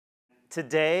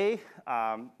Today,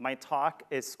 my talk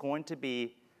is going to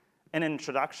be an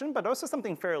introduction, but also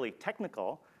something fairly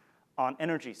technical on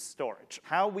energy storage,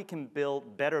 how we can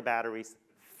build better batteries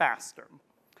faster.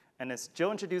 And as Joe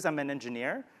introduced, I'm an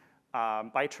engineer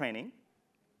by training.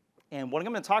 And what I'm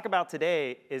going to talk about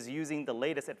today is using the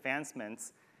latest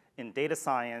advancements in data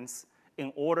science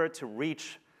in order to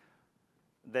reach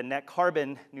the net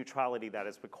carbon neutrality that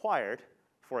is required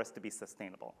for us to be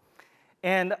sustainable.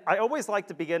 And I always like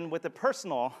to begin with a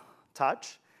personal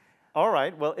touch. All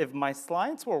right, well, if my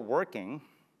slides were working,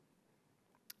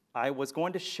 I was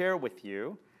going to share with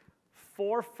you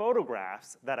 4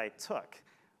 photographs that I took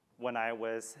when I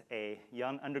was a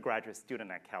young undergraduate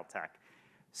student at Caltech.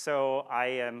 So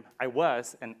I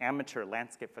was an amateur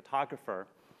landscape photographer.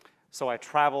 So I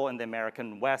travel in the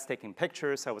American West taking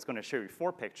pictures. So I was going to show you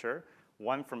 4 pictures,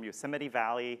 one from Yosemite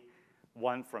Valley,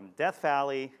 one from Death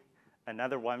Valley,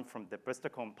 another one from the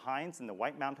Bristlecone Pines in the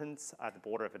White Mountains at the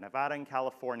border of Nevada and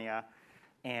California,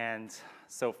 and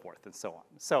so forth and so on.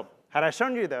 So had I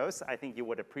shown you those, I think you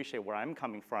would appreciate where I'm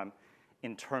coming from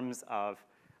in terms of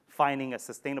finding a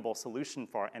sustainable solution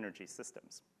for our energy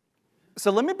systems.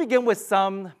 So let me begin with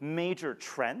some major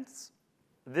trends.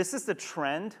 This is the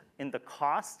trend in the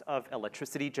cost of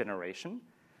electricity generation.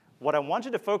 What I want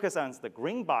you to focus on is the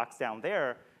green box down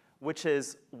there, which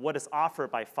is what is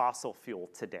offered by fossil fuel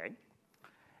today.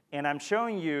 And I'm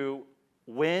showing you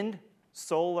wind,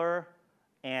 solar,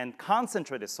 and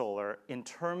concentrated solar in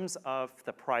terms of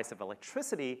the price of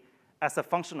electricity as a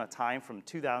function of time from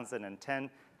 2010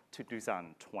 to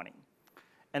 2020.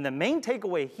 And the main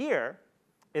takeaway here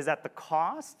is that the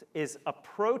cost is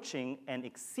approaching and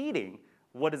exceeding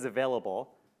what is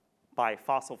available by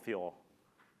fossil fuel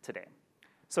today.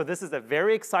 So this is a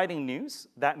very exciting news.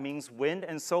 That means wind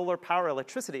and solar power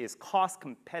electricity is cost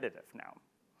competitive now.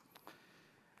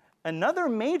 Another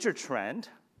major trend,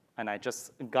 and I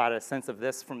just got a sense of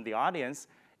this from the audience,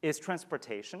 is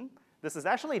transportation. This is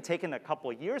actually taken a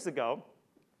couple years ago,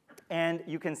 and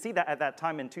you can see that at that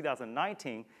time in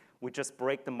 2019, we just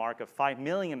break the mark of 5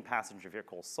 million passenger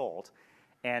vehicles sold.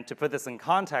 And to put this in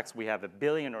context, we have 1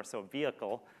 billion or so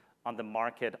vehicle on the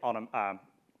market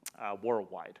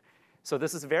worldwide. So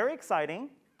this is very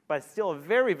exciting, but still a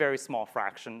very, very small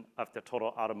fraction of the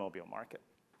total automobile market.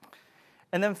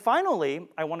 And then finally,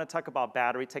 I want to talk about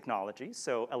battery technology.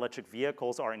 So electric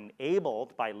vehicles are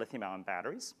enabled by lithium-ion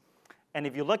batteries. And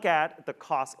if you look at the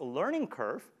cost learning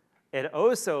curve, it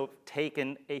also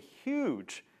taken a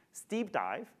huge steep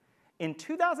dive. In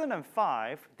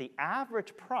 2005, the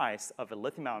average price of a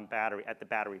lithium-ion battery at the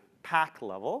battery pack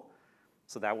level,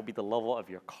 so that will be the level of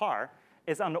your car,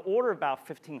 is on the order of about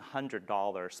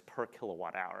 $1,500 per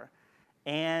kilowatt hour.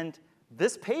 And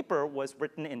this paper was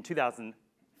written in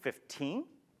 2015,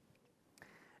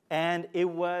 and it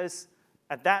was,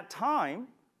 at that time,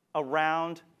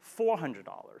 around $400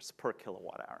 per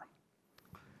kilowatt hour.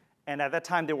 And at that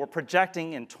time, they were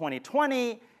projecting in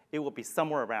 2020, it will be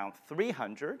somewhere around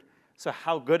 $300. So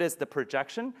how good is the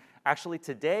projection? Actually,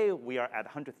 today, we are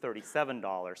at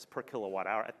 $137 per kilowatt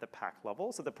hour at the pack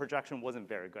level, so the projection wasn't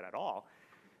very good at all.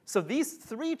 So these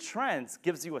 3 trends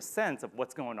gives you a sense of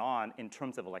what's going on in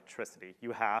terms of electricity.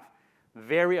 You have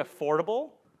very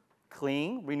affordable,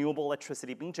 clean, renewable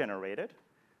electricity being generated.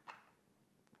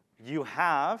 You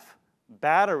have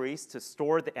batteries to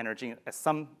store the energy as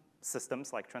some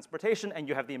systems like transportation, and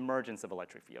you have the emergence of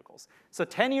electric vehicles. So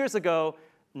 10 years ago,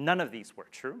 none of these were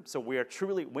true. So we are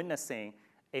truly witnessing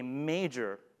a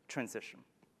major transition.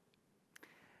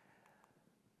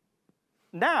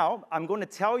 Now, I'm going to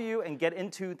tell you and get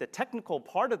into the technical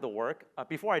part of the work.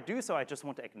 Before I do so, I just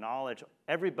want to acknowledge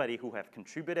everybody who have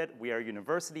contributed. We are a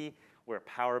university. We're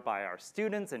powered by our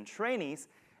students and trainees.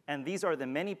 And these are the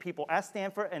many people at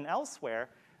Stanford and elsewhere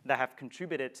that have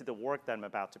contributed to the work that I'm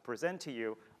about to present to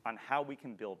you on how we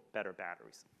can build better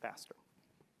batteries faster.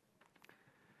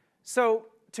 So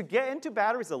to get into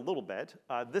batteries a little bit,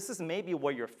 this is maybe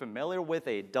what you're familiar with,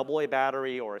 a AA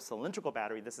battery or a cylindrical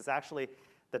battery. This is actually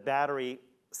the battery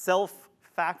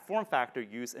form factor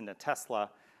used in the Tesla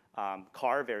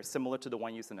car, very similar to the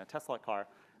one used in a Tesla car,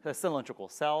 a cylindrical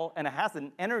cell, and it has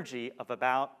an energy of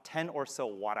about 10 or so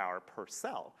watt-hour per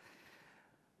cell.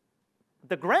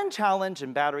 The grand challenge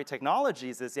in battery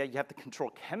technologies is that you have to control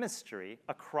chemistry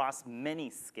across many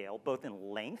scales, both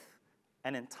in length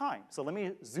and in time. So let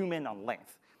me zoom in on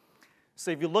length.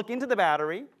 So if you look into the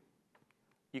battery,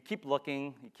 you keep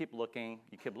looking, you keep looking,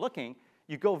 you keep looking,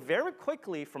 you go very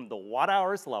quickly from the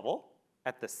watt-hours level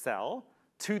at the cell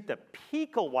to the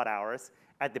picowatt hours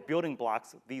at the building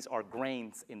blocks. These are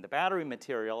grains in the battery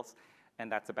materials,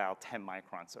 and that's about 10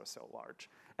 microns or so large.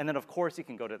 And then, of course, you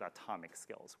can go to the atomic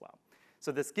scale as well.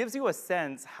 So this gives you a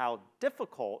sense how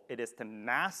difficult it is to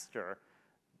master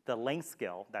the length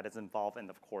scale that is involved in,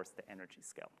 of course, the energy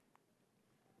scale.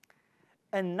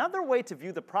 Another way to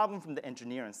view the problem from the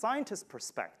engineer and scientist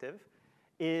perspective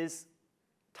is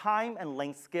time and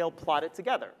length scale plotted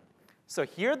together. So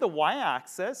here the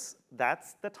y-axis,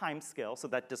 that's the time scale, so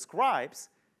that describes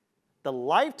the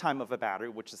lifetime of a battery,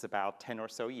 which is about 10 or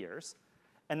so years.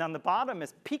 And on the bottom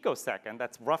is picosecond,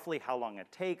 that's roughly how long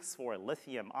it takes for a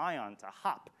lithium ion to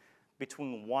hop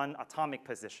between one atomic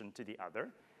position to the other.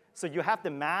 So you have to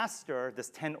master this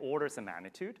 10 orders of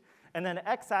magnitude. And then the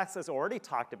x-axis already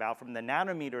talked about from the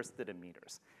nanometers to the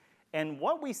meters. And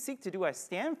what we seek to do at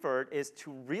Stanford is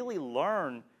to really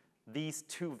learn these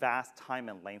two vast time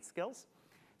and length scales.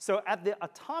 So at the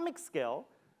atomic scale,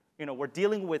 we're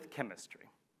dealing with chemistry.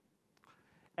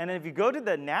 And if you go to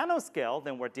the nanoscale,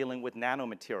 then we're dealing with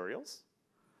nanomaterials.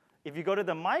 If you go to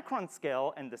the micron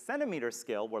scale and the centimeter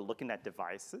scale, we're looking at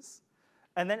devices.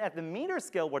 And then at the meter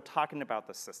scale, we're talking about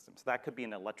the system. So that could be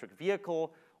an electric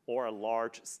vehicle or a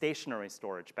large stationary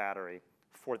storage battery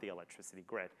for the electricity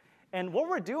grid. And what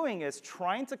we're doing is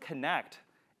trying to connect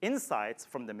insights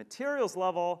from the materials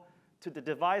level to the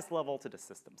device level to the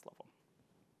systems level.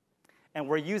 And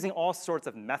we're using all sorts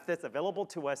of methods available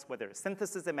to us, whether it's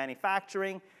synthesis and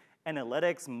manufacturing,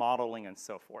 analytics, modeling, and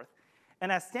so forth.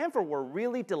 And at Stanford, we're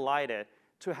really delighted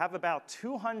to have about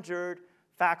 200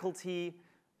 faculty,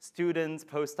 students,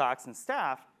 postdocs, and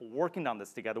staff working on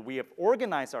this together. We have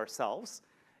organized ourselves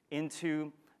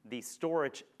into the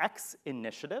Storage X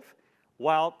initiative.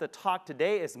 While the talk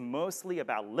today is mostly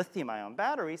about lithium-ion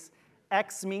batteries,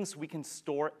 X means we can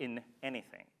store in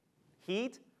anything.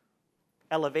 Heat,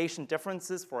 elevation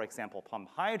differences, for example,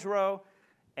 pumped hydro,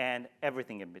 and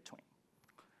everything in between.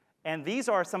 And these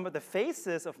are some of the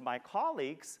faces of my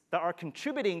colleagues that are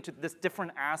contributing to this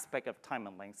different aspect of time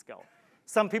and length scale.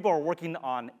 Some people are working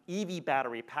on EV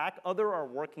battery pack, others are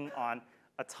working on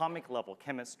atomic level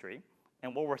chemistry.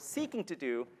 And what we're seeking to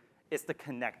do is to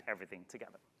connect everything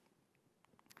together.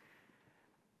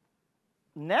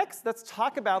 Next, let's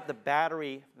talk about the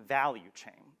battery value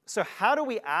chain. So how do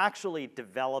we actually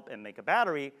develop and make a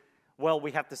battery? Well,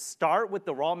 we have to start with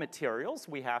the raw materials.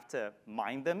 We have to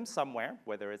mine them somewhere,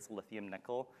 whether it's lithium,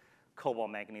 nickel, cobalt,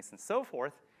 manganese, and so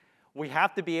forth. We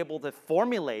have to be able to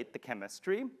formulate the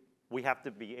chemistry. We have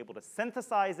to be able to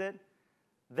synthesize it.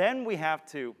 Then we have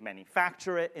to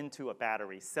manufacture it into a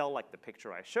battery cell like the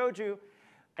picture I showed you.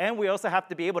 And we also have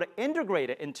to be able to integrate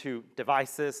it into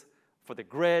devices for the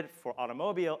grid, for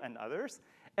automobile, and others.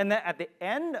 And then at the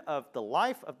end of the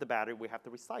life of the battery, we have to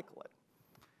recycle it.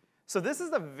 So this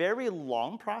is a very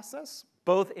long process,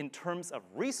 both in terms of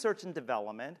research and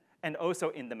development, and also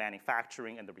in the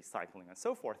manufacturing and the recycling and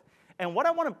so forth. And what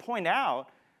I want to point out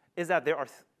is that there are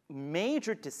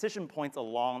major decision points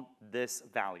along this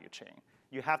value chain.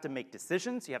 You have to make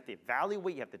decisions, you have to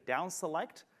evaluate, you have to down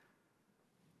select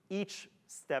each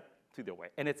step through the way.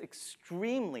 And it's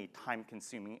extremely time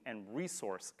consuming and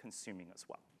resource consuming as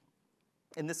well.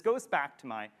 And this goes back to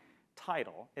my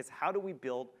title, is how do we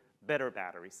build better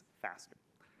batteries faster?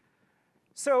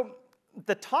 So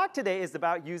the talk today is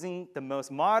about using the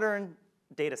most modern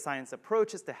data science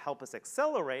approaches to help us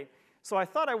accelerate. So I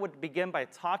thought I would begin by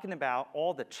talking about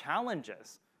all the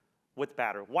challenges with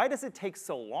battery. Why does it take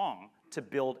so long to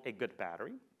build a good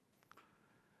battery?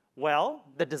 Well,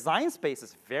 the design space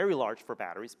is very large for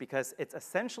batteries because it's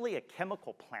essentially a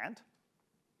chemical plant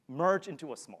merged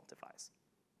into a small device,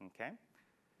 okay?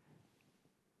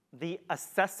 The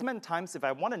assessment times, if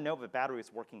I want to know if a battery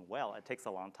is working well, it takes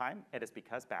a long time. It is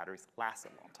because batteries last a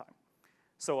long time.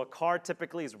 So a car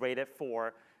typically is rated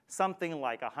for something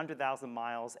like 100,000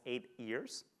 miles, 8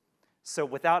 years. So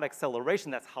without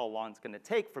acceleration, that's how long it's going to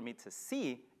take for me to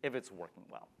see if it's working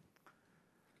well.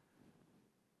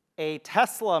 A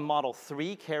Tesla Model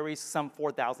 3 carries some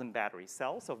 4,000 battery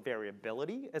cells, so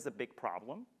variability is a big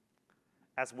problem.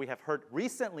 As we have heard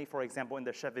recently, for example, in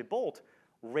the Chevy Bolt,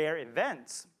 rare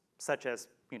events such as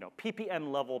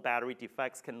ppm level battery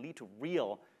defects can lead to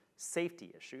real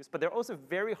safety issues, but they're also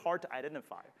very hard to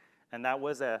identify. And that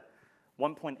was a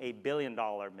 $1.8 billion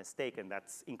mistake, and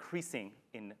that's increasing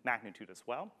in magnitude as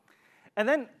well. And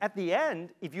then at the end,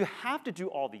 if you have to do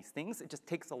all these things, it just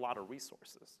takes a lot of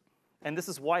resources. And this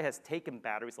is why it has taken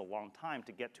batteries a long time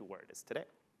to get to where it is today.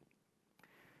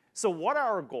 So what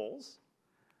are our goals?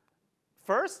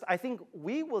 First, I think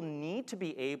we will need to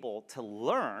be able to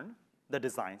learn the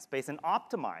design space and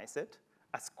optimize it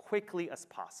as quickly as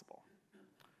possible.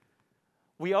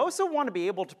 We also want to be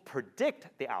able to predict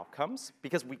the outcomes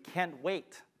because we can't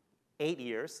wait 8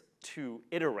 years to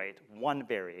iterate one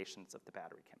variations of the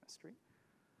battery chemistry.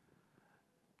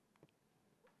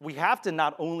 we have to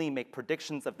not only make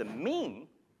predictions of the mean,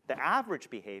 the average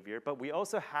behavior, but we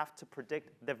also have to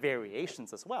predict the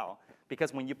variations as well.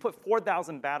 Because when you put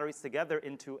 4,000 batteries together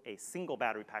into a single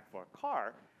battery pack for a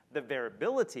car, the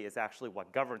variability is actually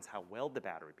what governs how well the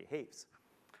battery behaves.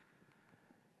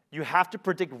 You have to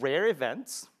predict rare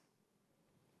events.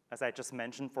 As I just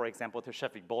mentioned, for example, the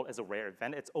Chevy Bolt is a rare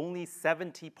event. It's only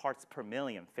 70 parts per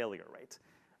million failure rate,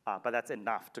 but that's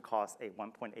enough to cause a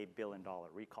 $1.8 billion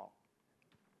recall.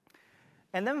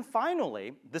 And then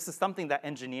finally, this is something that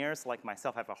engineers like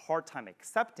myself have a hard time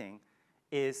accepting,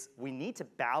 is we need to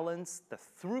balance the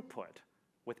throughput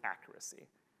with accuracy.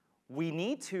 We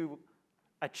need to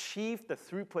achieve the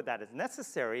throughput that is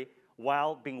necessary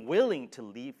while being willing to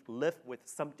live with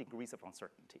some degrees of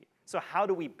uncertainty. So how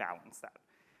do we balance that?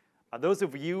 Those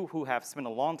of you who have spent a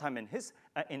long time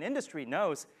in industry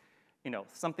knows,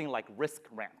 something like risk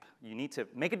ramp. You need to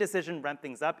make a decision, ramp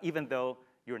things up, even though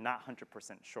you're not 100%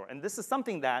 sure. And this is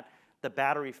something that the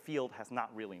battery field has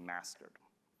not really mastered.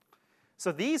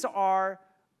 So these are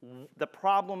the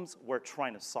problems we're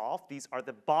trying to solve. These are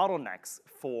the bottlenecks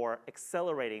for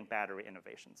accelerating battery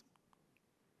innovations.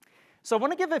 So I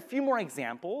want to give a few more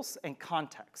examples and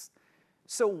context.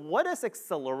 So what does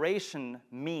acceleration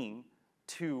mean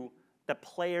to the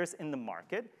players in the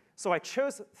market? So I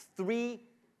chose 3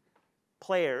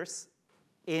 players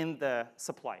in the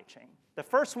supply chain. The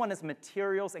first one is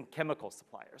materials and chemical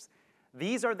suppliers.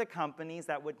 These are the companies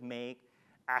that would make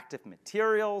active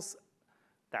materials,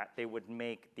 that they would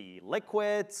make the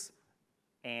liquids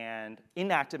and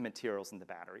inactive materials in the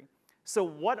battery. So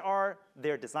what are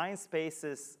their design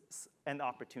spaces and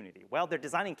opportunity? Well, they're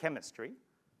designing chemistry,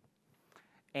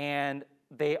 and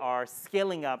they are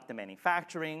scaling up the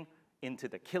manufacturing into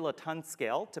the kiloton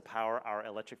scale to power our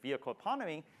electric vehicle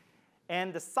economy.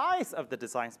 And the size of the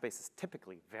design space is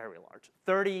typically very large.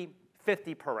 30,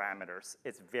 50 parameters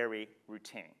is very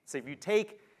routine. So if you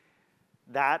take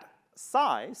that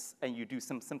size and you do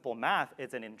some simple math,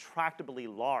 it's an intractably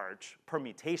large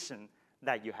permutation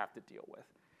that you have to deal with.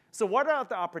 So what are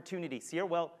the opportunities here?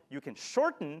 Well, you can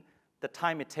shorten the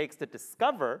time it takes to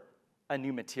discover a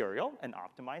new material and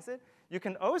optimize it. You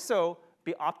can also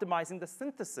be optimizing the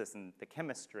synthesis and the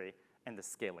chemistry and the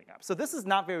scaling up. So this is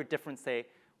not very different, say,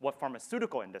 what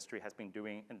pharmaceutical industry has been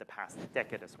doing in the past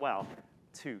decade as well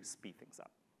to speed things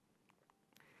up.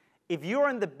 If you're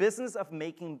in the business of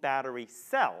making battery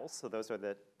cells, so those are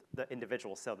the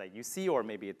individual cell that you see, or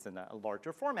maybe it's in a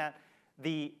larger format,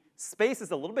 the space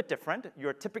is a little bit different.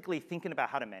 You're typically thinking about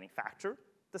how to manufacture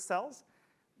the cells,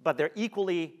 but they're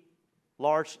equally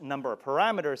large number of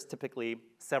parameters. Typically,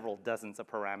 several dozens of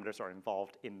parameters are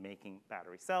involved in making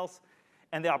battery cells.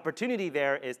 And the opportunity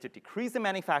there is to decrease the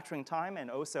manufacturing time and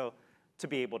also to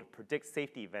be able to predict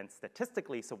safety events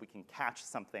statistically so we can catch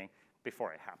something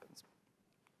before it happens.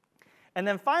 And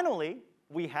then finally,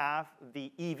 we have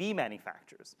the EV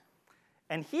manufacturers.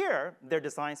 And here, their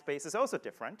design space is also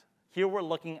different. Here we're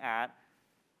looking at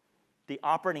the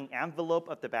operating envelope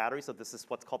of the battery. So this is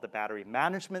what's called the battery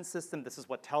management system. This is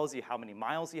what tells you how many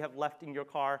miles you have left in your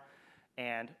car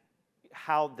and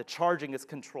how the charging is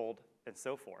controlled and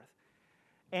so forth.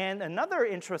 And another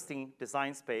interesting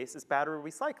design space is battery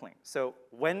recycling. So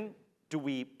when do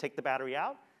we take the battery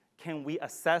out? Can we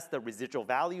assess the residual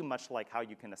value, much like how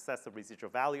you can assess the residual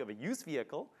value of a used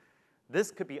vehicle?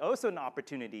 This could be also an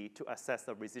opportunity to assess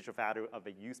the residual value of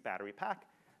a used battery pack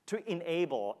to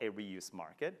enable a reuse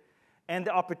market. And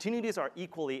the opportunities are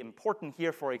equally important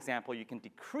here. For example, you can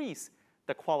decrease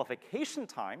the qualification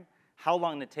time, how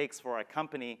long it takes for a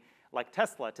company like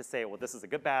Tesla to say, well, this is a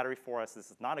good battery for us,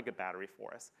 this is not a good battery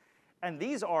for us. And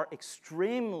these are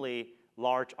extremely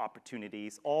large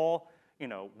opportunities, all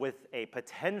with a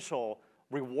potential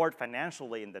reward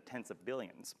financially in the tens of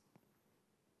billions.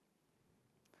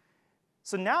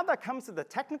 So now that comes to the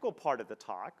technical part of the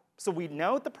talk. So we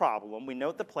know the problem, we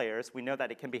know the players, we know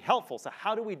that it can be helpful. So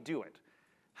how do we do it?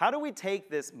 How do we take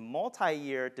this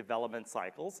multi-year development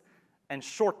cycles and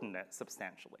shorten it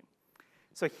substantially?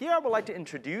 So here I would like to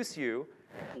introduce you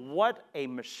what a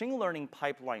machine learning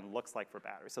pipeline looks like for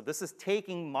batteries. So this is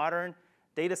taking modern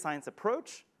data science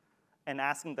approach and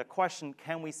asking the question,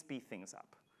 can we speed things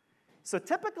up? So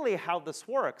typically how this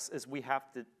works is we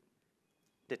have to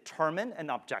determine an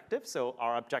objective. So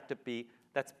our objective be,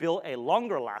 let's build a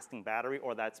longer lasting battery,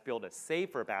 or let's build a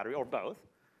safer battery, or both.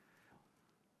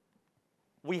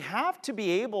 We have to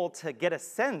be able to get a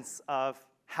sense of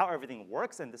how everything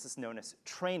works, and this is known as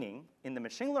training in the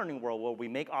machine learning world, where we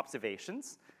make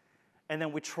observations, and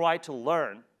then we try to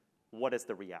learn what is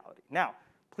the reality. Now,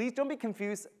 please don't be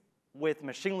confused with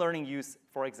machine learning use,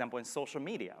 for example, in social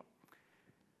media.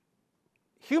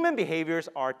 human behaviors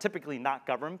are typically not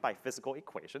governed by physical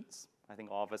equations. I think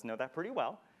all of us know that pretty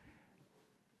well.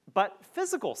 But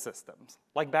physical systems,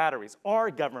 like batteries, are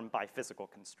governed by physical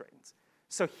constraints.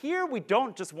 So here we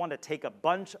don't just want to take a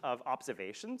bunch of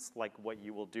observations, like what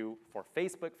you will do for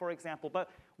Facebook, for example, but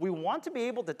we want to be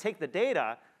able to take the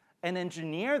data and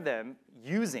engineer them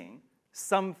using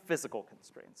some physical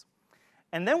constraints.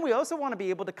 And then we also want to be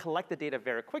able to collect the data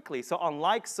very quickly. So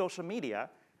unlike social media,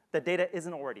 the data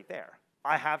isn't already there.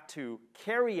 I have to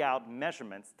carry out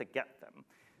measurements to get them.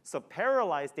 So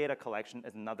parallelized data collection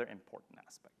is another important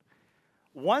aspect.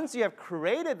 Once you have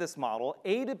created this model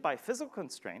aided by physical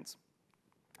constraints,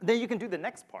 then you can do the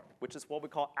next part, which is what we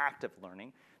call active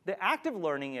learning. The active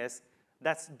learning is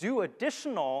let's do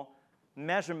additional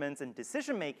measurements and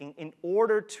decision-making in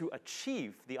order to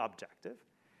achieve the objective.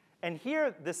 And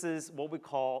here, this is what we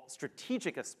call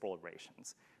strategic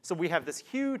explorations. So we have this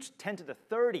huge 10 to the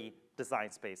 30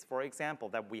 design space, for example,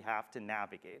 that we have to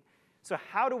navigate. So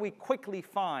how do we quickly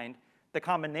find the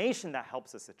combination that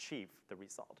helps us achieve the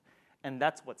result? And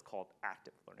that's what's called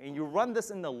active learning. And you run this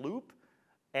in the loop,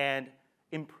 and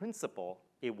in principle,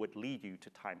 it would lead you to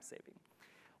time saving.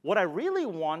 What I really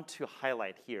want to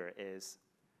highlight here is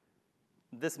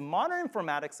this modern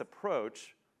informatics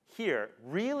approach here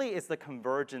really is the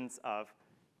convergence of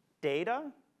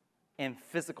data and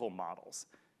physical models.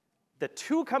 The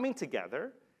two coming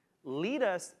together lead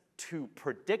us to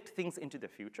predict things into the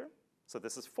future. So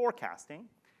this is forecasting.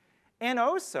 And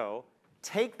also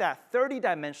take that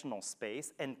 30-dimensional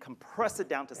space and compress it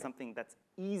down to something that's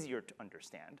easier to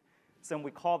understand. So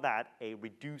we call that a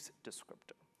reduced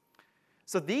descriptor.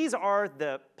 So these are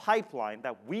the pipeline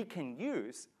that we can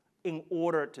use in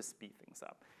order to speed things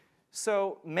up.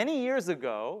 So many years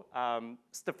ago,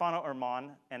 Stefano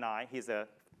Erman and I, he's a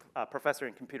professor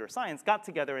in computer science, got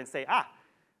together and say,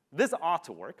 this ought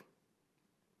to work.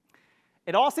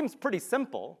 It all seems pretty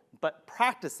simple, but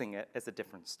practicing it is a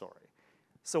different story.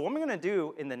 So what I'm going to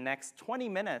do in the next 20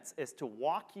 minutes is to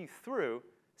walk you through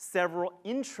several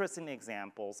interesting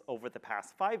examples over the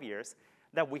past 5 years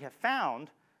that we have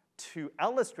found to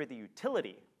illustrate the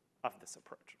utility of this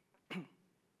approach.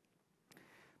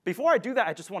 Before I do that,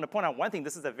 I just want to point out one thing.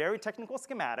 This is a very technical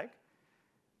schematic.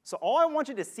 So all I want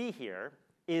you to see here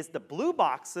is the blue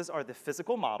boxes are the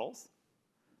physical models.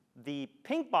 The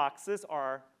pink boxes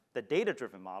are the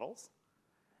data-driven models.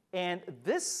 And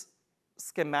this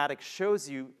schematic shows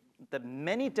you the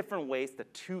many different ways the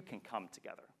two can come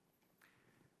together.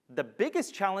 The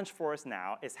biggest challenge for us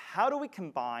now is how do we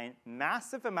combine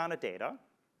massive amount of data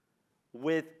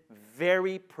with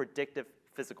very predictive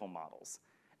physical models?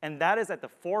 And that is at the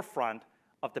forefront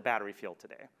of the battery field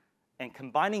today. And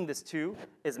combining these two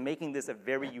is making this a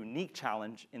very unique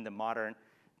challenge in the modern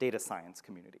data science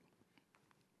community.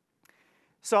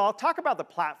 So I'll talk about the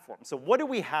platform. So what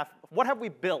have we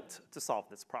built to solve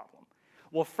this problem?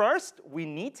 Well, first, we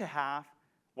need to have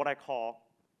what I call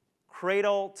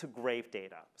cradle to grave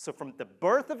data. So from the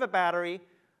birth of a battery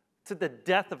to the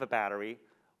death of a battery,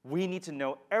 we need to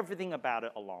know everything about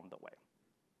it along the way.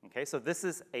 Okay, so this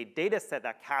is a data set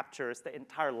that captures the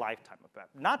entire lifetime of it,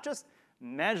 not just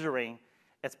measuring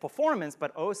its performance,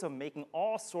 but also making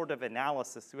all sort of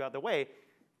analysis throughout the way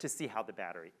to see how the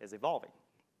battery is evolving.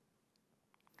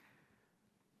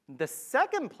 The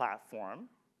second platform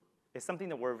is something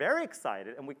that we're very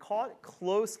excited, and we call it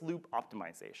closed-loop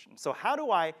optimization. So how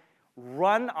do I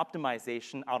run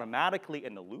optimization automatically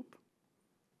in the loop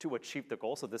to achieve the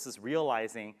goal? So this is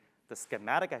realizing the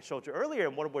schematic I showed you earlier,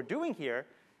 and what we're doing here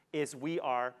is we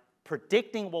are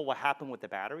predicting what will happen with the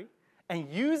battery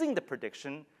and using the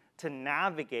prediction to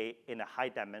navigate in a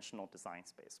high-dimensional design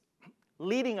space,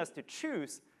 leading us to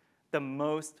choose the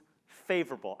most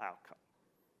favorable outcome.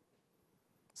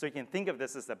 So you can think of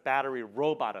this as a battery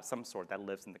robot of some sort that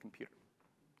lives in the computer.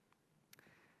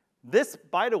 This,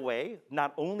 by the way,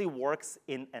 not only works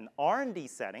in an R&D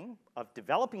setting of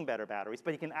developing better batteries,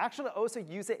 but you can actually also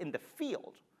use it in the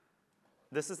field.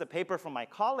 This is a paper from my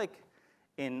colleague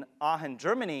in Aachen,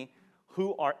 Germany,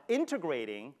 who are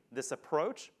integrating this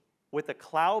approach with a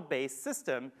cloud-based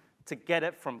system to get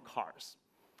it from cars.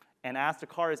 And as the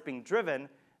car is being driven,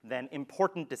 then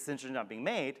important decisions are being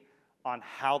made on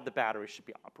how the battery should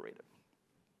be operated.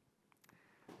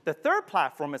 The third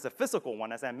platform is a physical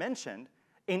one, as I mentioned.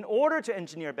 In order to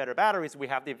engineer better batteries, we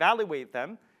have to evaluate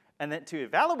them, and then to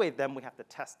evaluate them, we have to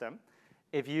test them.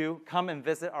 If you come and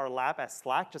visit our lab at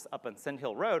SLAC, just up on Sand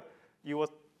Hill Road, you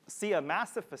will see a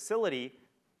massive facility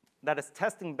that is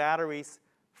testing batteries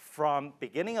from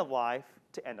beginning of life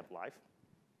to end of life.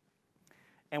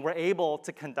 And we're able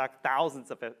to conduct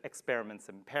thousands of experiments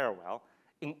in parallel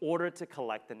in order to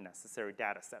collect the necessary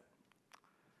data set.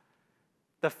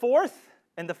 The fourth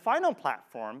and the final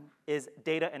platform is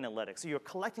data analytics. So you're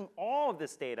collecting all of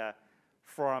this data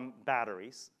from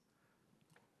batteries,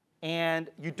 and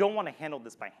you don't want to handle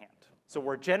this by hand. So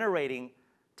we're generating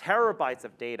terabytes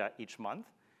of data each month.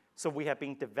 So we have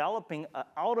been developing an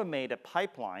automated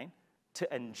pipeline to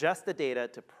ingest the data,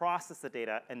 to process the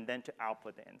data, and then to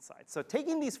output the insights. So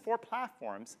taking these four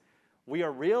platforms, we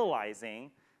are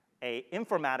realizing an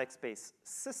informatics-based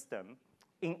system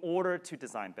in order to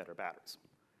design better batteries.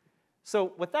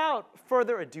 So without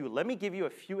further ado, let me give you a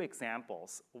few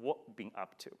examples of what we've been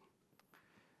up to.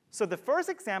 So the first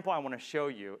example I want to show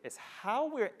you is how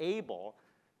we're able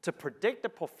to predict the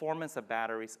performance of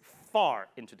batteries far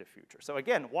into the future. So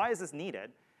again, why is this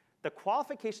needed? The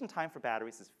qualification time for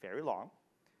batteries is very long.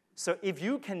 So if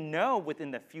you can know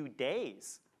within a few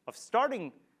days of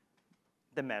starting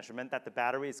the measurement that the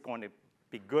battery is going to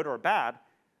be good or bad,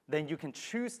 then you can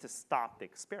choose to stop the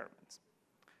experiment.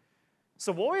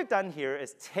 So what we've done here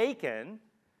is taken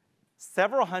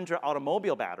several hundred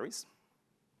automobile batteries,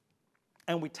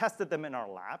 and we tested them in our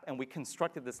lab, and we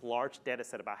constructed this large data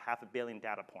set, about 500 million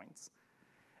data points.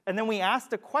 And then we asked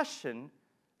the question,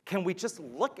 can we just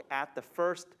look at the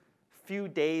first few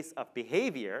days of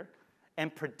behavior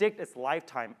and predict its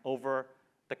lifetime over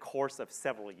the course of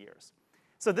several years?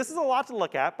 So this is a lot to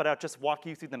look at, but I'll just walk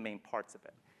you through the main parts of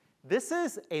it. This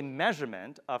is a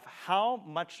measurement of how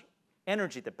much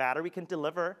energy the battery can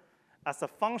deliver as a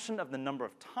function of the number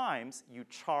of times you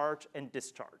charge and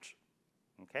discharge,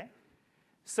 okay?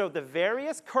 So the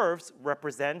various curves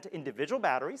represent individual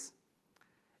batteries.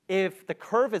 If the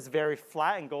curve is very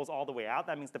flat and goes all the way out,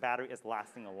 that means the battery is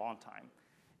lasting a long time.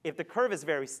 If the curve is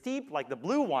very steep, like the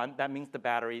blue one, that means the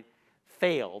battery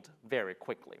failed very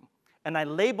quickly. And I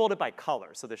labeled it by color.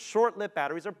 So the short-lived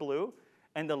batteries are blue,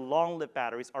 and the long-lived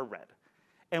batteries are red.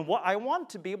 And what I want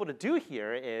to be able to do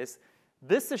here is,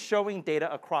 this is showing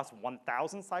data across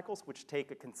 1,000 cycles, which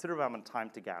take a considerable amount of time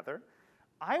to gather.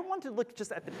 I want to look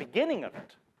just at the beginning of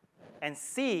it and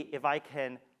see if I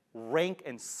can rank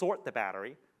and sort the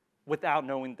battery without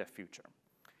knowing the future.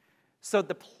 So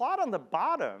the plot on the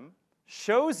bottom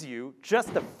shows you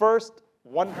just the first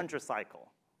 100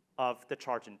 cycle of the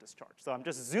charge and discharge. So I'm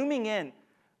just zooming in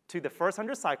to the first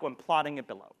 100 cycle and plotting it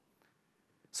below.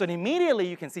 So immediately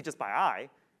you can see just by eye,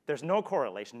 there's no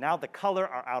correlation. Now the color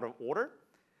are out of order.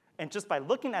 And just by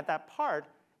looking at that part,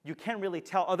 you can't really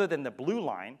tell, other than the blue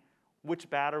line, which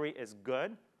battery is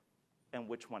good and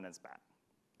which one is bad.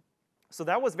 So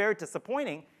that was very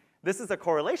disappointing. This is a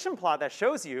correlation plot that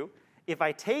shows you if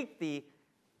I take the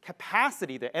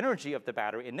capacity, the energy of the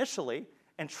battery initially,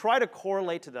 and try to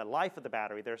correlate to the life of the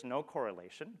battery, there's no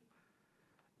correlation.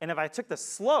 And if I took the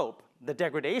slope, the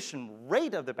degradation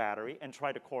rate of the battery, and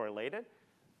try to correlate it,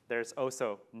 there's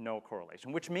also no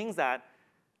correlation, which means that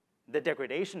the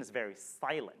degradation is very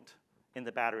silent in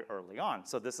the battery early on.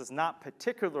 So this is not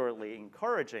particularly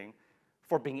encouraging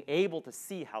for being able to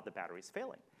see how the battery is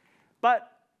failing.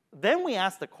 But then we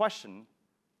asked the question,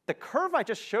 the curve I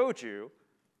just showed you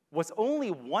was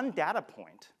only one data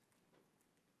point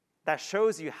that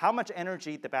shows you how much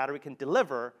energy the battery can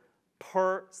deliver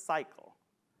per cycle.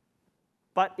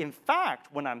 But in fact,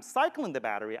 when I'm cycling the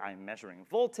battery, I'm measuring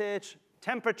voltage,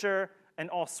 temperature, and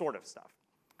all sort of stuff.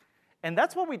 And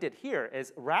that's what we did here,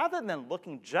 is rather than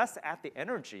looking just at the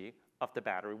energy of the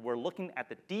battery, we're looking at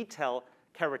the detailed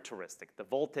characteristic, the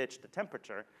voltage, the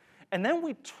temperature. And then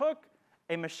we took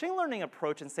a machine learning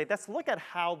approach and say, let's look at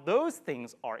how those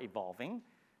things are evolving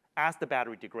as the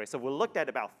battery degrades. So we looked at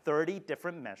about 30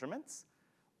 different measurements,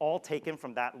 all taken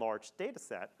from that large data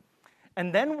set.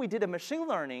 And then we did a machine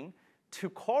learning to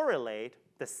correlate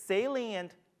the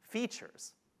salient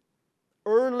features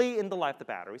early in the life of the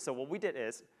battery. So what we did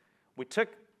is we took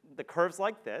the curves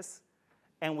like this,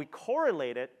 and we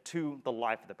correlated to the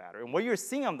life of the battery. And what you're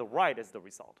seeing on the right is the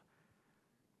result.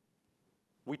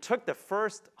 We took the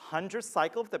first 100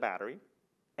 cycle of the battery,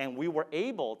 and we were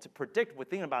able to predict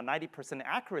within about 90%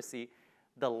 accuracy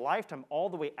the lifetime all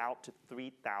the way out to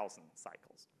 3,000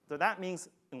 cycles. So that means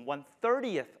in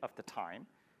 1/30th of the time,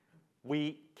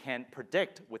 we can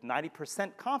predict with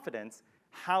 90% confidence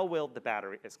how well the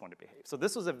battery is going to behave. So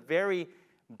this was a very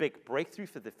big breakthrough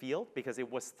for the field, because it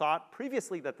was thought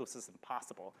previously that this is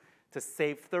impossible to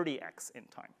save 30x in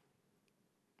time.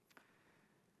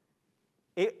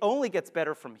 It only gets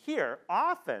better from here.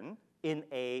 Often in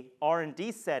a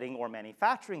R&D setting or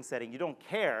manufacturing setting, you don't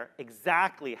care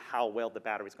exactly how well the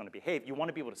battery is going to behave. You want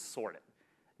to be able to sort it.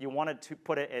 You wanted to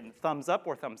put it in thumbs up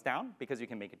or thumbs down, because you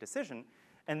can make a decision.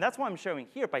 And that's what I'm showing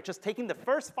here. By just taking the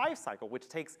first 5 cycle, which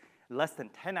takes less than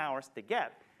 10 hours to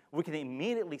get, we can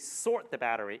immediately sort the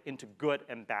battery into good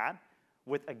and bad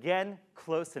with, again,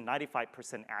 close to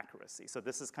 95% accuracy. So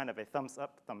this is kind of a thumbs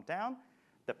up, thumb down.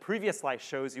 The previous slide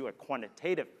shows you a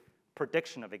quantitative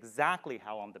prediction of exactly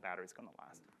how long the battery is going to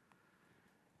last.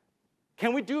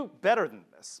 Can we do better than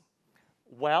this?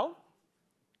 Well,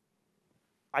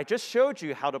 I just showed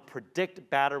you how to predict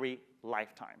battery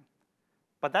lifetime.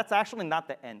 But that's actually not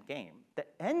the end game. The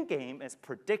end game is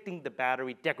predicting the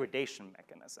battery degradation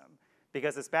mechanism.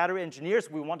 Because as battery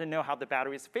engineers, we want to know how the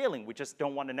battery is failing. We just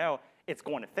don't want to know it's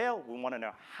going to fail. We want to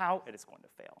know how it is going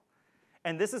to fail.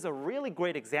 And this is a really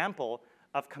great example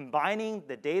of combining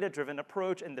the data-driven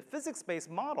approach and the physics-based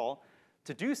model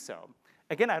to do so.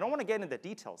 Again, I don't want to get into the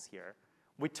details here.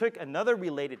 We took another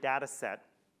related data set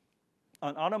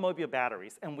on automobile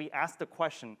batteries, and we asked the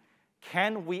question,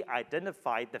 can we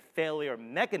identify the failure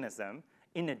mechanism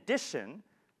in addition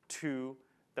to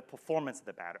the performance of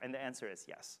the battery? And the answer is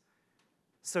yes.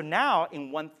 So now,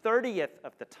 in 1/30th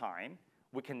of the time,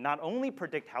 we can not only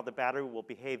predict how the battery will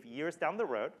behave years down the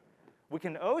road, we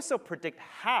can also predict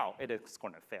how it is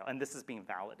going to fail, and this is being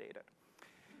validated.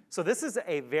 So this is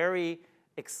a very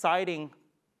exciting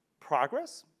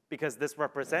progress, because this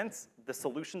represents the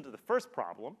solution to the first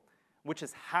problem, which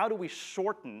is how do we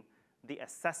shorten the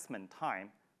assessment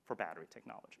time for battery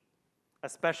technology,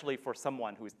 especially for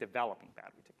someone who is developing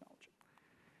battery technology.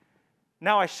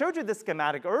 Now, I showed you this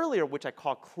schematic earlier, which I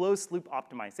call closed-loop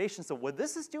optimization. So what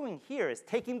this is doing here is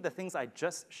taking the things I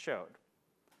just showed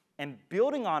and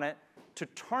building on it to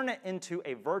turn it into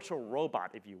a virtual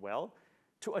robot, if you will,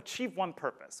 to achieve one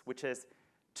purpose, which is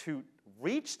to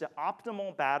reach the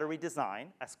optimal battery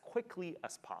design as quickly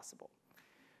as possible.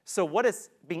 So what is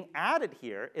being added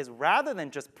here is rather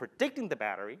than just predicting the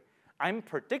battery, I'm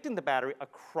predicting the battery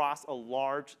across a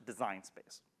large design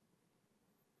space.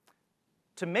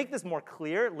 To make this more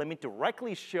clear, let me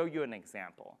directly show you an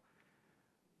example.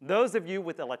 Those of you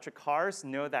with electric cars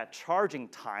know that charging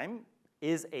time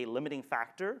is a limiting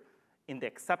factor in the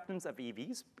acceptance of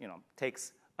EVs. It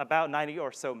takes about 90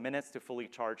 or so minutes to fully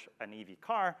charge an EV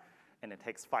car, and it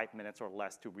takes 5 minutes or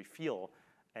less to refuel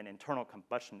an internal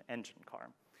combustion engine car.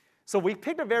 So we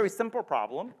picked a very simple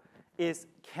problem, is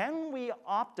can we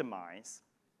optimize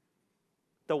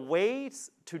the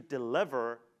ways to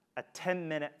deliver a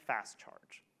 10-minute fast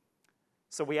charge?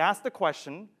 So we asked the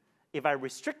question, if I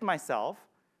restrict myself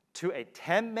to a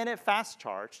 10-minute fast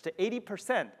charge to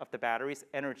 80% of the battery's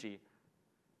energy,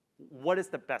 what is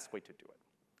the best way to do it?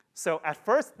 So at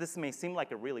first, this may seem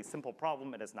like a really simple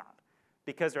problem. It is not,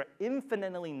 because there are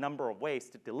infinitely number of ways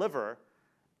to deliver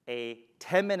a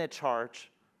 10-minute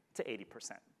charge to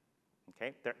 80%.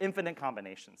 Okay? There are infinite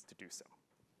combinations to do so.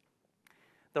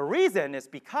 The reason is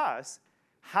because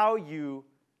how you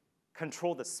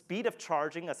control the speed of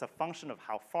charging as a function of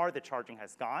how far the charging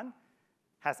has gone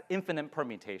has infinite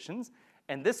permutations.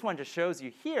 And this one just shows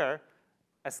you here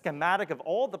a schematic of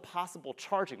all the possible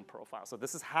charging profiles. So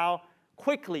this is how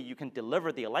quickly you can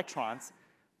deliver the electrons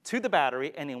to the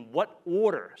battery, and in what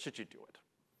order should you do it.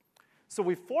 So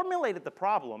we formulated the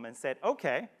problem and said,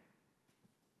 OK,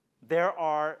 there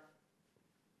are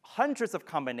hundreds of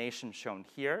combinations shown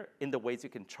here in the ways you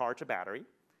can charge a battery.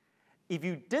 If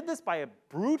you did this by a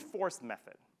brute force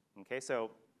method, okay,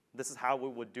 so this is how we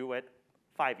would do it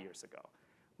 5 years ago.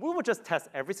 We would just test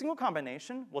every single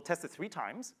combination. We'll test it 3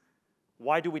 times.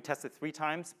 Why do we test it 3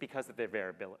 times? Because of the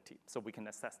variability, so we can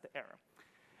assess the error.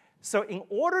 So in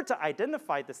order to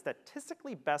identify the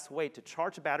statistically best way to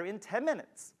charge a battery in 10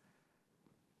 minutes,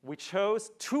 we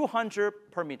chose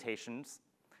 200 permutations.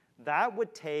 That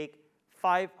would take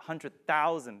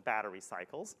 500,000 battery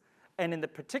cycles. And in the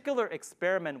particular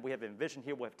experiment we have envisioned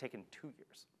here, would have taken 2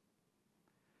 years.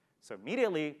 So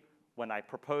immediately, when I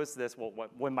proposed this,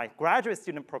 when my graduate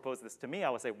student proposed this to me, I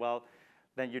would say, well,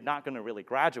 then you're not going to really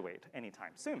graduate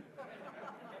anytime soon.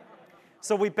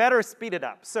 So we better speed it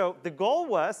up. So the goal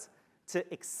was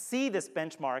to exceed this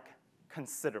benchmark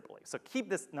considerably. So keep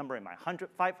this number in mind,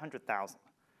 500,000.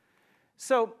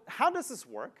 So how does this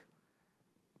work?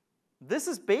 This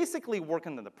is basically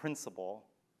working on the principle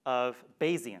of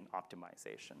Bayesian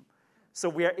optimization. So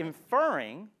we are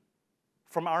inferring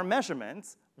from our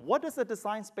measurements, what does the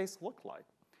design space look like?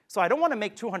 So I don't want to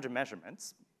make 200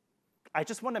 measurements. I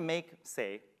just want to make,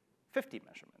 say, 50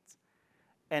 measurements.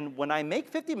 And when I make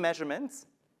 50 measurements,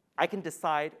 I can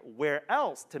decide where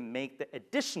else to make the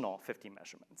additional 50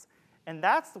 measurements. And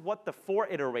that's what the 4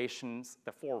 iterations,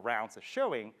 the 4 rounds are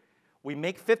showing. We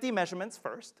make 50 measurements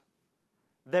first.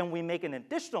 Then we make an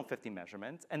additional 50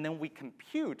 measurements. And then we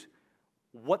compute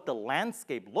what the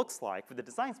landscape looks like for the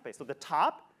design space. So the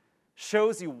top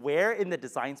shows you where in the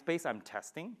design space I'm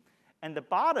testing. And the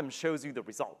bottom shows you the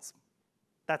results.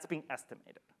 That's being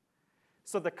estimated.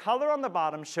 So the color on the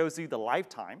bottom shows you the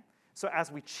lifetime. So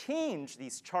as we change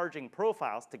these charging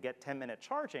profiles to get 10-minute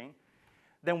charging,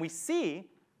 then we see,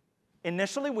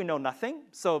 initially we know nothing,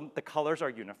 so the colors are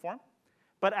uniform.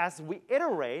 But as we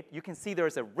iterate, you can see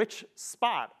there's a rich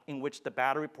spot in which the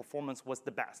battery performance was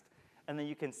the best. And then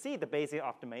you can see the Bayesian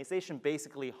optimization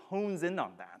basically hones in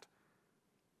on that.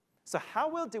 So how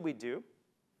well did we do?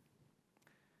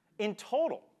 In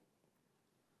total,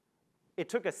 it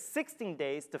took us 16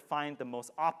 days to find the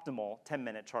most optimal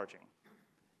 10-minute charging,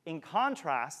 in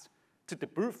contrast to the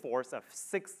brute force of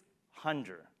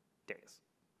 600 days.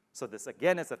 So this,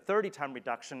 again, is a 30-time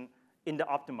reduction in the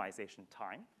optimization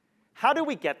time. How did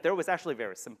we get there? It was actually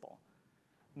very simple.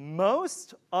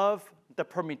 Most of the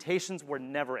permutations were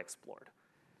never explored.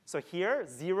 So here,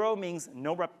 0 means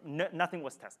nothing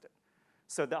was tested.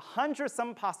 So the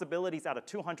 100-some possibilities out of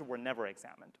 200 were never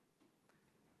examined.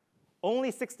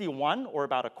 Only 61, or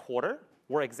about a quarter,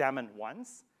 were examined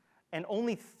once, and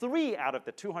only 3 out of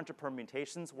the 200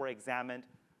 permutations were examined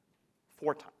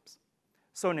 4 times.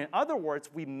 So in other words,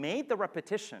 we made the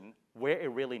repetition where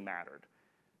it really mattered.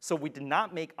 So we did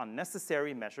not make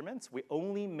unnecessary measurements. We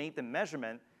only made the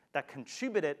measurement that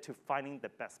contributed to finding the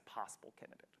best possible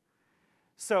candidate.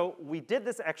 So we did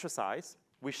this exercise.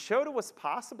 We showed it was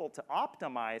possible to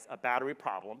optimize a battery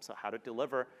problem, so how to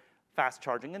deliver fast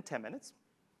charging in 10 minutes,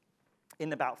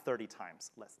 in about 30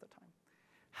 times less the time.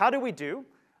 How do we do?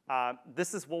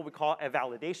 This is what we call a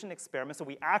validation experiment. So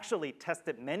we actually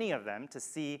tested many of them to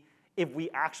see if we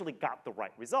actually got the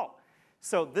right result.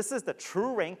 So this is the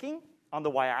true ranking on the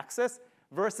y-axis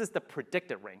versus the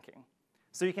predicted ranking.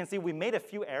 So you can see we made a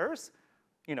few errors.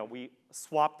 We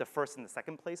swapped the first and the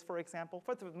second place, for example.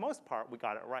 For the most part, we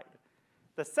got it right.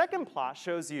 The second plot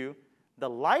shows you the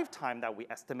lifetime that we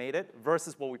estimated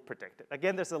versus what we predicted.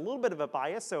 Again, there's a little bit of a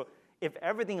bias, so if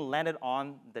everything landed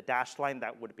on the dashed line,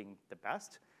 that would have been the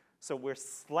best. So we're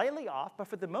slightly off, but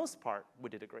for the most part, we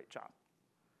did a great job.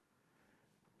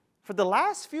 For the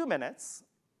last few minutes,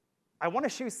 I want to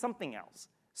show you something else.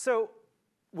 So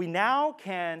we now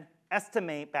can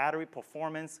estimate battery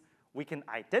performance. We can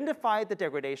identify the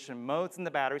degradation modes in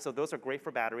the battery, so those are great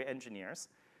for battery engineers.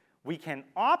 We can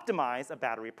optimize a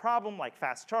battery problem like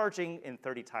fast charging in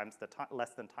 30 times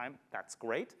less than time. That's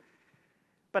great.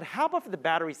 But how about for the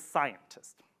battery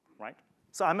scientist, right?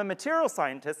 So I'm a material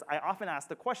scientist. I often ask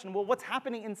the question, well, what's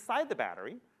happening inside the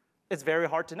battery? It's very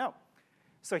hard to know.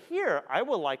 So here, I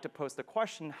would like to pose the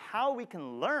question how we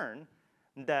can learn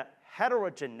the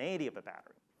heterogeneity of a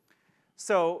battery.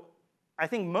 So I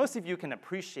think most of you can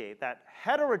appreciate that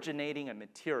heterogeneity in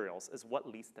materials is what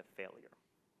leads to failure,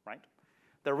 right?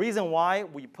 The reason why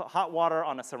we put hot water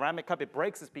on a ceramic cup, it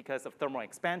breaks, is because of thermal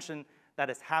expansion that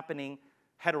is happening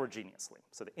heterogeneously.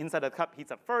 So the inside of the cup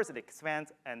heats up first, it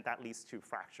expands, and that leads to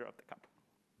fracture of the cup.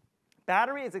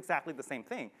 Battery is exactly the same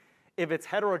thing. If it's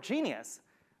heterogeneous,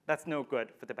 that's no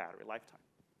good for the battery lifetime.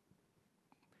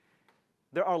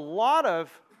 There are a lot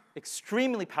of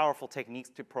extremely powerful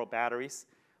techniques to probe batteries,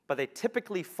 but they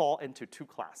typically fall into 2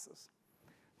 classes.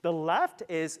 The left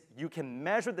is you can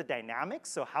measure the dynamics,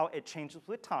 so how it changes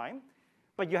with time,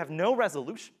 but you have no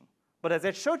resolution. But as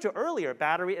I showed you earlier,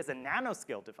 battery is a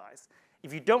nanoscale device.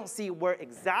 If you don't see where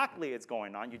exactly it's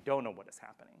going on, you don't know what is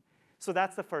happening. So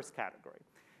that's the first category.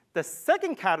 The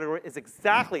second category is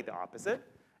exactly the opposite.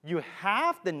 You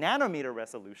have the nanometer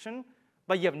resolution,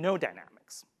 but you have no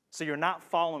dynamics. So you're not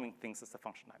following things as a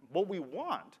function of time. What we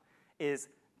want is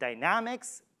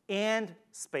dynamics and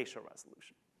spatial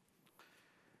resolution.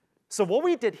 So what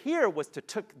we did here was to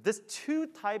took these 2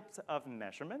 types of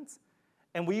measurements,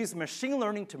 and we used machine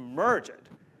learning to merge it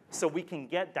so we can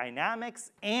get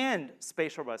dynamics and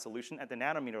spatial resolution at the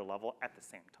nanometer level at the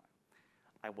same time.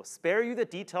 I will spare you the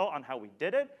detail on how we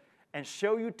did it and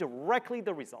show you directly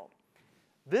the result.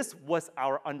 This was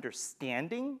our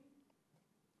understanding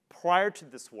prior to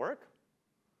this work.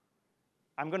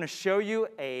 I'm going to show you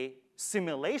a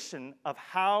simulation of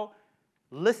how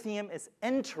lithium is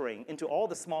entering into all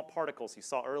the small particles you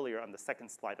saw earlier on the second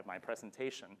slide of my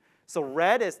presentation. So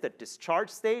red is the discharge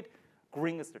state,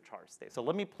 green is the charge state. So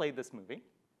let me play this movie.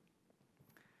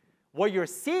 What you're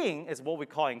seeing is what we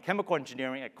call in chemical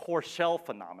engineering a core shell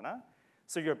phenomena.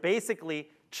 So you're basically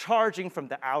charging from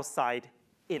the outside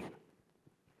in,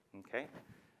 okay?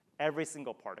 Every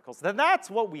single particle. So that's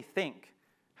what we think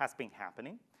has been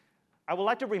happening. I would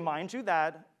like to remind you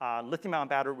that lithium-ion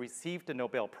battery received the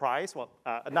Nobel Prize. Well,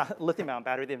 not lithium-ion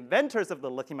battery. The inventors of the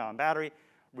lithium-ion battery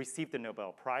received the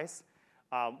Nobel Prize.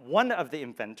 One of the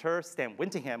inventors, Stan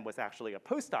Wintingham, was actually a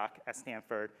postdoc at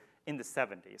Stanford in the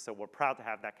 70s. So we're proud to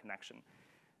have that connection.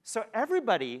 So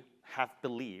everybody have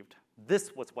believed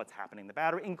this was what's happening in the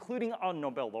battery, including our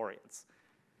Nobel laureates.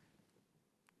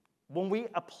 When we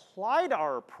applied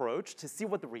our approach to see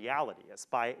what the reality is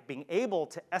by being able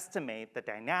to estimate the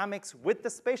dynamics with the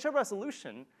spatial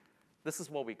resolution, this is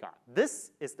what we got.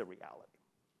 This is the reality.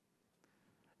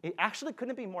 It actually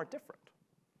couldn't be more different.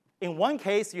 In one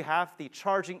case, you have the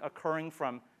charging occurring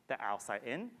from the outside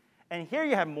in. And here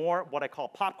you have more what I call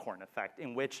popcorn effect,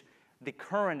 in which the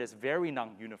current is very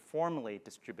non-uniformly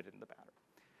distributed in the battery.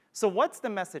 So what's the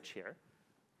message here?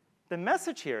 The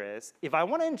message here is, if I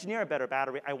want to engineer a better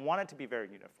battery, I want it to be very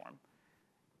uniform.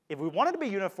 If we want it to be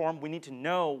uniform, we need to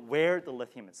know where the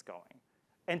lithium is going.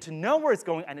 And to know where it's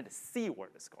going, I need to see where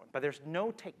it's going. But there's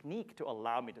no technique to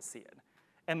allow me to see it.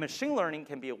 And machine learning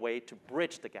can be a way to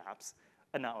bridge the gaps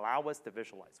and allow us to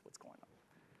visualize what's going on.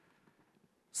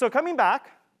 So coming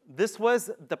back, this was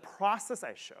the process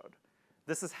I showed.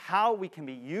 This is how we can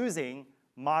be using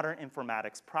modern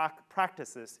informatics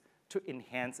practices to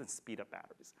enhance and speed up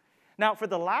batteries. Now, for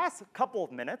the last couple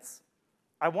of minutes,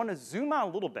 I want to zoom out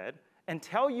a little bit and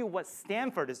tell you what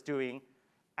Stanford is doing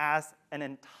as an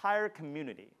entire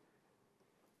community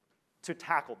to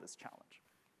tackle this challenge.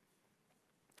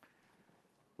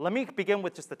 Let me begin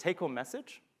with just the take-home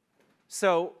message.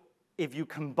 So if you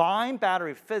combine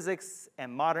battery physics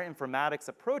and modern informatics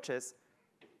approaches,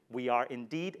 we are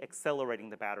indeed accelerating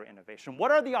the battery innovation.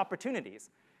 What are the opportunities?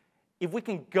 If we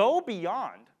can go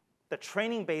beyond the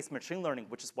training-based machine learning,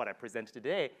 which is what I presented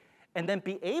today, and then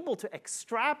be able to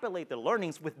extrapolate the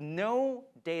learnings with no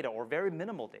data or very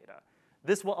minimal data,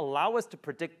 this will allow us to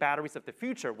predict batteries of the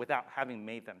future without having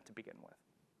made them to begin with.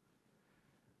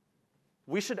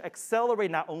 We should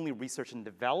accelerate not only research and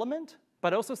development,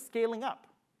 but also scaling up,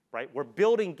 right? We're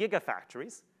building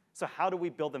gigafactories, so how do we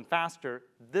build them faster?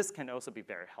 This can also be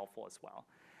very helpful as well.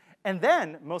 And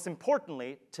then, most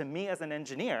importantly, to me as an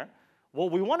engineer,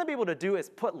 what we want to be able to do is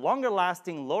put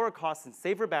longer-lasting, lower-cost, and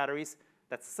safer batteries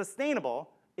that's sustainable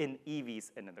in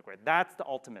EVs and in the grid. That's the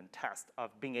ultimate test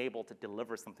of being able to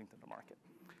deliver something to the market.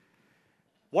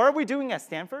 What are we doing at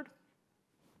Stanford?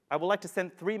 I would like to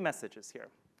send 3 messages here.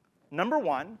 Number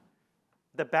 1,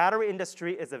 the battery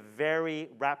industry is a very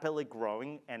rapidly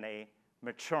growing and a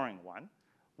maturing one.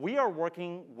 We are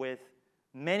working with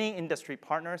many industry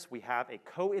partners. We have a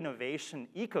co-innovation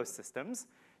ecosystems.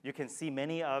 You can see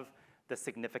many of the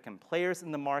significant players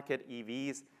in the market,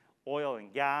 EVs, oil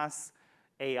and gas,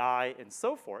 AI, and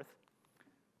so forth.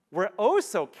 We're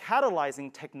also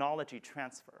catalyzing technology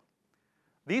transfer.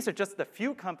 These are just the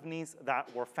few companies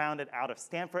that were founded out of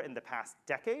Stanford in the past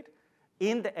decade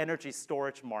in the energy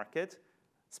storage market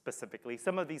specifically.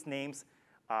 Some of these names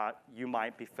you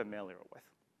might be familiar with.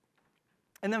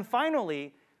 And then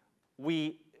finally,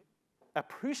 we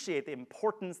appreciate the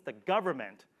importance the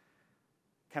government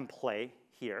can play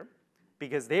here,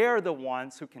 because they are the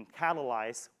ones who can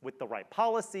catalyze with the right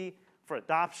policy for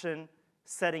adoption,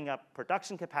 setting up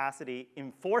production capacity,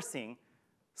 enforcing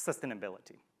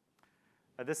sustainability.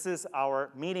 This is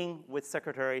our meeting with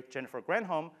Secretary Jennifer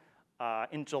Granholm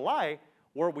in July,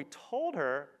 where we told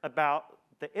her about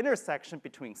the intersection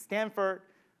between Stanford,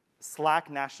 SLAC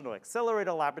National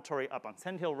Accelerator Laboratory up on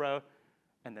Sand Hill Road,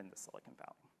 and then the Silicon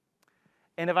Valley.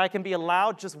 And if I can be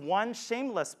allowed just one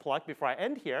shameless plug before I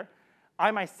end here,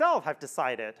 I myself have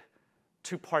decided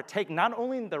to partake not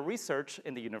only in the research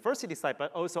in the university side,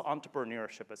 but also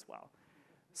entrepreneurship as well.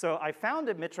 So I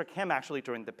founded Mitra Chem actually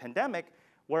during the pandemic,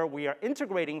 where we are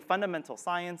integrating fundamental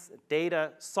science,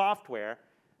 data, software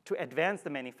to advance the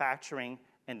manufacturing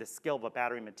and the skill of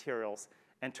battery materials,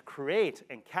 and to create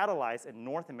and catalyze a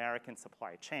North American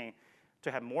supply chain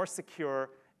to have more secure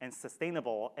and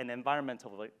sustainable and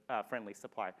environmentally friendly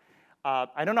supply.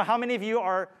 I don't know how many of you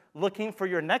are looking for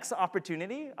your next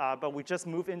opportunity, but we just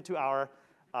moved into our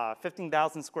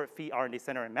 15,000 square feet R&D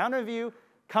center in Mountain View.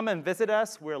 Come and visit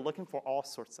us. We're looking for all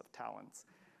sorts of talents.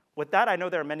 With that, I know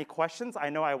there are many questions. I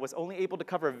know I was only able to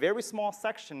cover a very small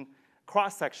section,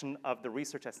 cross-section of the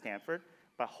research at Stanford,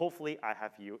 but hopefully I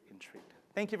have you intrigued.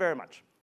 Thank you very much.